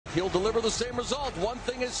he'll deliver the same result. One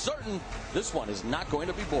thing is certain, this one is not going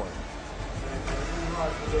to be boring.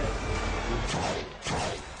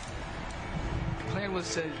 The plan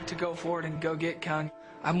was to go forward and go get Cung.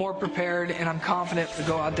 I'm more prepared and I'm confident to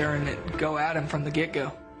go out there and go at him from the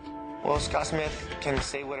get-go. Well, Scott Smith can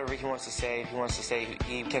say whatever he wants to say. If he wants to say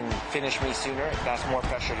he can finish me sooner, that's more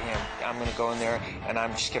pressure to him. I'm going to go in there and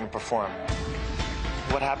I'm just going to perform.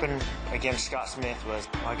 What happened against Scott Smith was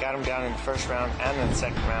I got him down in the first round and then the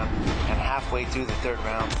second round, and halfway through the third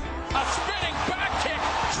round, A spinning back kick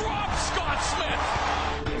drops Scott Smith.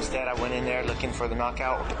 Instead, I went in there looking for the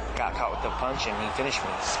knockout, got caught with the punch, and he finished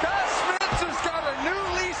me. Scott Smith has got a new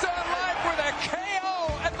lease on life with a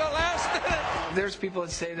KO at the last minute. There's people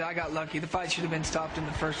that say that I got lucky. The fight should have been stopped in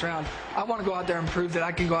the first round. I want to go out there and prove that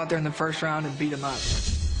I can go out there in the first round and beat him up.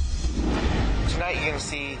 Tonight, you're going to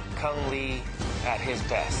see Cung Lee at his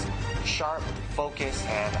best. Sharp, focused,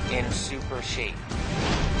 and in super shape.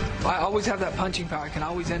 I always have that punching power. I can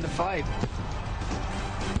always end a fight.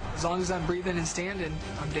 As long as I'm breathing and standing,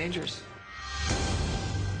 I'm dangerous.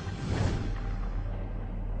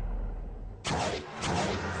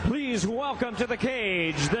 Please welcome to the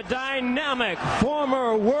cage the dynamic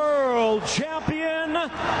former world champion,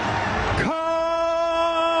 Cung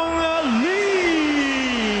Lee.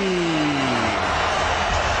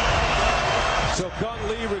 So Cung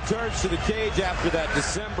Lee returns to the cage after that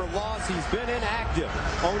December loss. He's been inactive.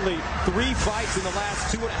 Only 3 fights in the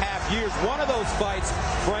last 2.5 years. One of those fights,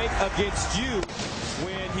 Frank, against you,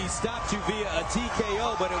 when he stopped you via a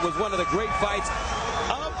TKO, but it was one of the great fights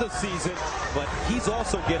of the season. But he's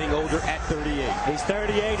also getting older at 38. He's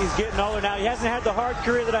 38. He's getting older now. He hasn't had the hard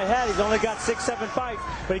career that I had. He's only got 6-7 fights,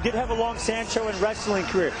 but he did have a long Sancho and wrestling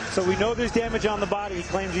career. So we know there's damage on the body. He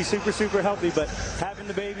claims he's super healthy, but having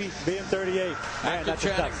the baby, being 38, man, that's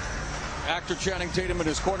tough. Actor Channing Tatum in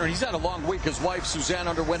his corner. He's had a long week. His wife, Suzanne,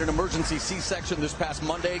 underwent an emergency C-section this past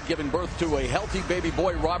Monday, giving birth to a healthy baby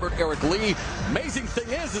boy, Robert Eric Lee. Amazing thing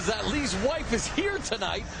is that Lee's wife is here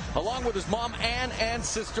tonight, along with his mom, Ann, and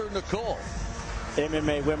sister, Nicole.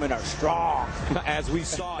 MMA women are strong. As we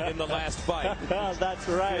saw in the last fight. That's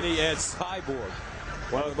right. Kenny and Cyborg.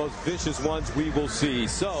 One of the most vicious ones we will see.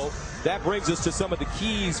 So that brings us to some of the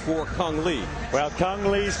keys for Cung Lee. Well,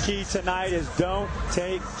 Cung Lee's key tonight is don't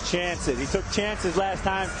take chances. He took chances last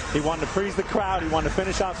time. He wanted to freeze the crowd. He wanted to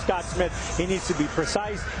finish off Scott Smith. He needs to be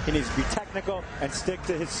precise. He needs to be technical and stick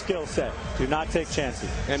to his skill set. Do not take chances.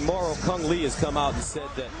 And Mauro, Cung Lee has come out and said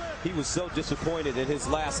that he was so disappointed in his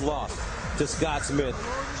last loss to Scott Smith.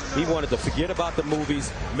 He wanted to forget about the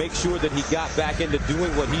movies, make sure that he got back into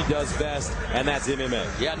doing what he does best, and that's MMA.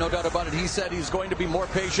 Yeah, no doubt about it. He said he's going to be more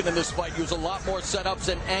patient in this fight, use a lot more setups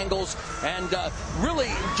and angles, and really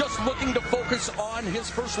just looking to focus on his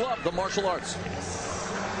first love, the martial arts.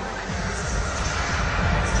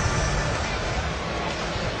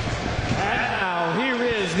 And now here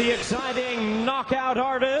is the exciting knockout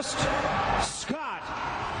artist, Scott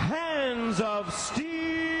Hands of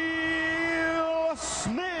Steel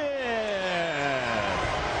Smith.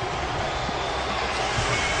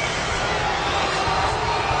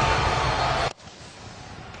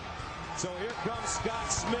 So here comes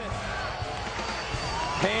Scott Smith.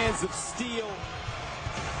 Hands of steel.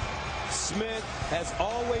 Smith has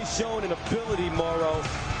always shown an ability, Mauro,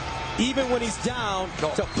 even when he's down,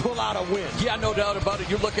 to pull out a win. Yeah, no doubt about it.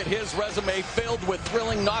 You look at his resume, filled with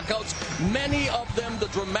thrilling knockouts. Many of them the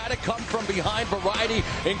dramatic come-from-behind variety,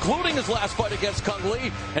 including his last fight against Cung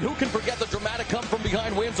Lee. And who can forget the dramatic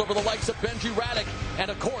come-from-behind wins over the likes of Benji Radek and,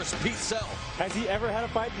 of course, Pete Sell. Has he ever had a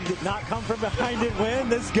fight that did not come from behind and win?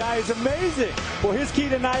 This guy is amazing. Well, his key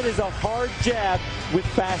tonight is a hard jab with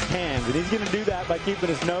fast hands. And he's going to do that by keeping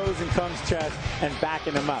his nose in Cung's chest and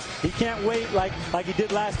backing him up. He can't wait like he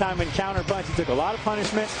did last time and counter punch. He took a lot of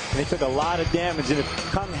punishment and he took a lot of damage. And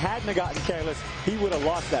if Cung hadn't gotten careless, he would have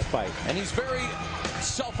lost that fight. And he's very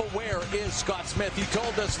self-aware, is Scott Smith. He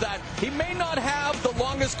told us that he may not have the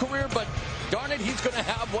longest career, but darn it, he's going to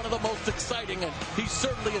have one of the most exciting, and he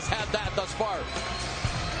certainly has had that thus far.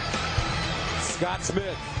 Scott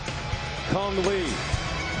Smith, Cung Lee,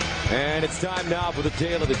 and it's time now for the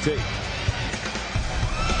tale of the tape.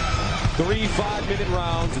 3 5-minute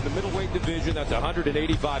rounds in the middleweight division. That's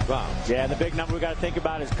 185 pounds. Yeah, and the big number we got to think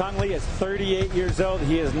about is Cung Lee is 38 years old.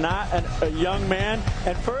 He is not a young man.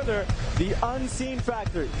 And further, the unseen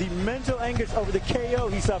factor, the mental anguish over the KO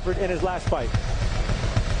he suffered in his last fight.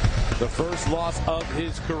 The first loss of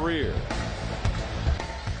his career.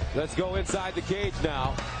 Let's go inside the cage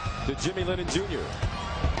now to Jimmy Lennon Jr.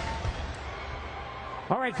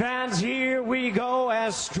 All right, fans, here we go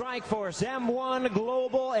as Strikeforce, M1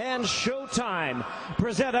 Global, and Showtime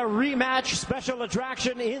present a rematch special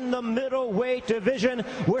attraction in the middleweight division.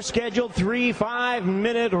 We're scheduled 3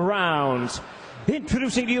 5-minute rounds.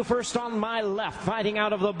 Introducing to you first on my left, fighting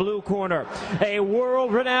out of the blue corner, a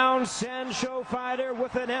world-renowned Sancho fighter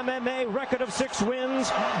with an MMA record of 6 wins,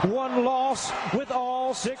 1 loss, with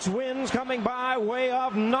all 6 wins coming by way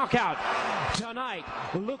of knockout. Tonight,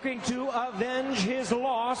 looking to avenge his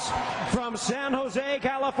loss from San Jose,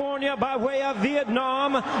 California by way of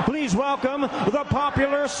Vietnam, please welcome the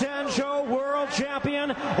popular Sancho world champion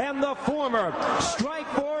and the former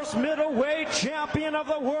Strikeforce middleweight champion of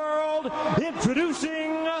the world, introducing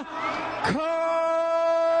Cung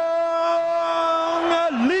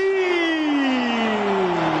Lee.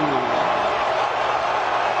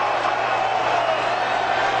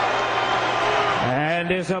 And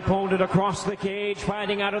his opponent across the cage,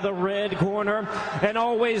 fighting out of the red corner, an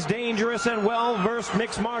always dangerous and well-versed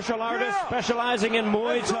mixed martial artist specializing in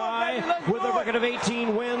Muay Thai with a record of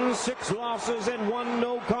 18 wins, 6 losses, and 1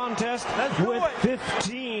 no contest with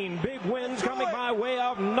 15 big wins coming by way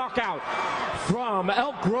of knockout. From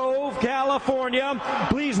Elk Grove, California,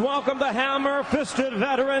 please welcome the hammer-fisted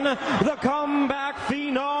veteran, the comeback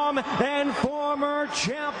phenom, and former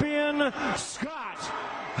champion, Scott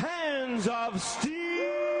Hands of Steel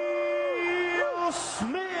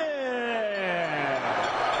Smith.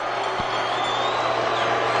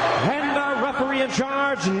 And our referee in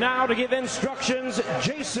charge now to give instructions,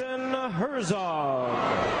 Jason Herzog.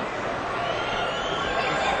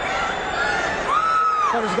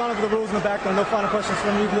 Cover's gone over the rules in the background. No final questions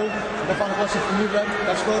from you, Blue. No final questions from you, Red.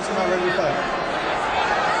 That's close. I'm not ready to fight.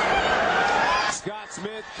 Scott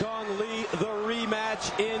Smith, Cung Lee, the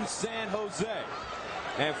rematch in San Jose.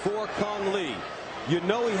 And for Cung Lee, you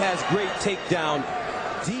know he has great takedown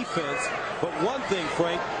defense, but one thing,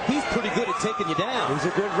 Frank, he's pretty good at taking you down. He's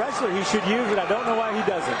a good wrestler. He should use it. I don't know why he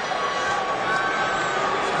doesn't.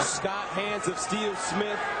 Scott Hands of Steel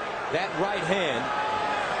Smith, that right hand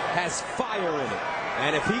has fire in it.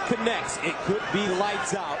 And if he connects, it could be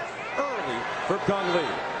lights out early for Cung Lee.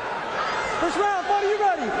 First round, fight, are you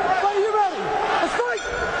ready? Fight, are you ready? Let's fight!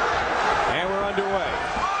 And we're underway.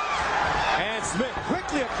 And Smith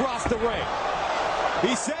quickly across the ring.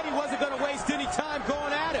 He said he wasn't going to waste any time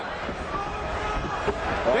going at him.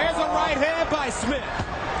 There's a right hand by Smith.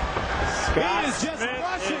 Scott he is just Smith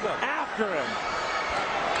rushing him. After him.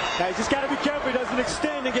 Now, you just got to be careful he doesn't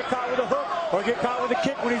extend and get caught with a hook or get caught with a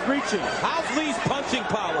kick when he's reaching. How's Lee's punching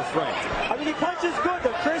power, Frank? I mean, he punches good.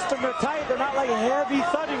 They're crisp and they're tight. They're not like heavy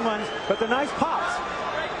thudding ones, but they're nice pops.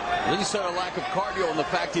 Lee said a lack of cardio and the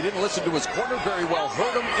fact he didn't listen to his corner very well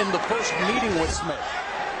hurt him in the first meeting with Smith.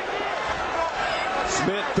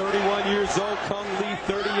 Smith, 31 years old, Cung Lee,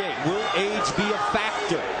 38. Will age be a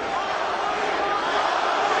factor?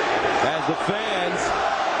 As the fans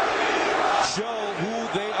show who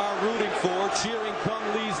they are rooting for, cheering Cung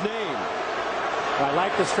Lee's name. I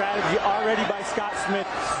like the strategy already by Scott Smith.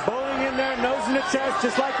 Bowling in there, nose in the chest,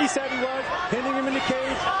 just like he said he was, hitting him in the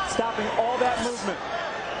cage, stopping all that movement.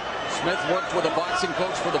 Smith worked with a boxing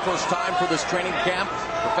coach for the first time for this training camp.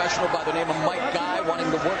 Professional by the name of Mike Guy, wanting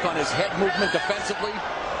to work on his head movement defensively.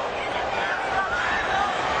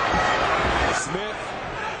 Smith,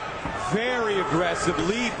 very aggressive.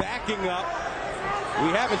 Lee backing up. We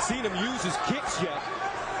haven't seen him use his kicks yet.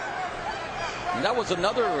 And that was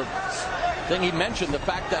another thing he mentioned, the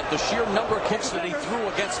fact that the sheer number of kicks that he threw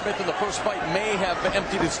against Smith in the first fight may have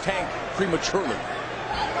emptied his tank prematurely.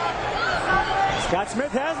 Scott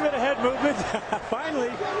Smith has a bit of head movement.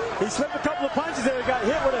 Finally, he slipped a couple of punches there. He got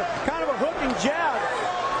hit with a kind of a hooking jab.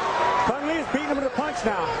 Cung Lee is beating him with a punch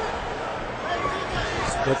now.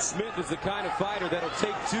 But Smith is the kind of fighter that'll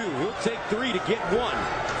take 2. He'll take 3 to get 1.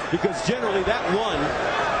 Because generally that 1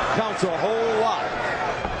 counts a whole lot.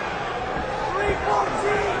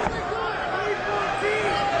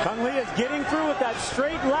 314! Cung Lee is getting through with that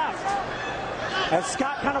straight left. As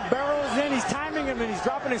Scott kind of barrels in, he's timing him and he's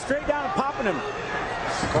dropping it straight down and popping him.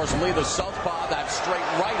 Of course, Lee, the southpaw, that straight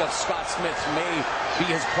right of Scott Smith's may be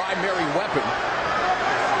his primary weapon.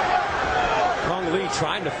 Cung Lee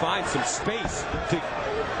trying to find some space to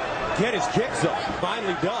get his kicks up.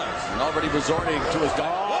 Finally does. And already resorting to his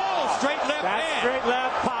dog. Oh, straight left that hand. Straight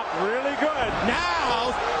left pop, really good.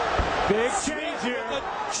 Now, big change here.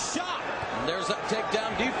 Shot. And there's that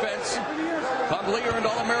takedown defense. Cung Lee earned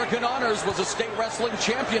All-American honors, was a state wrestling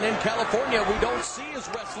champion in California. We don't see his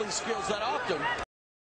wrestling skills that often.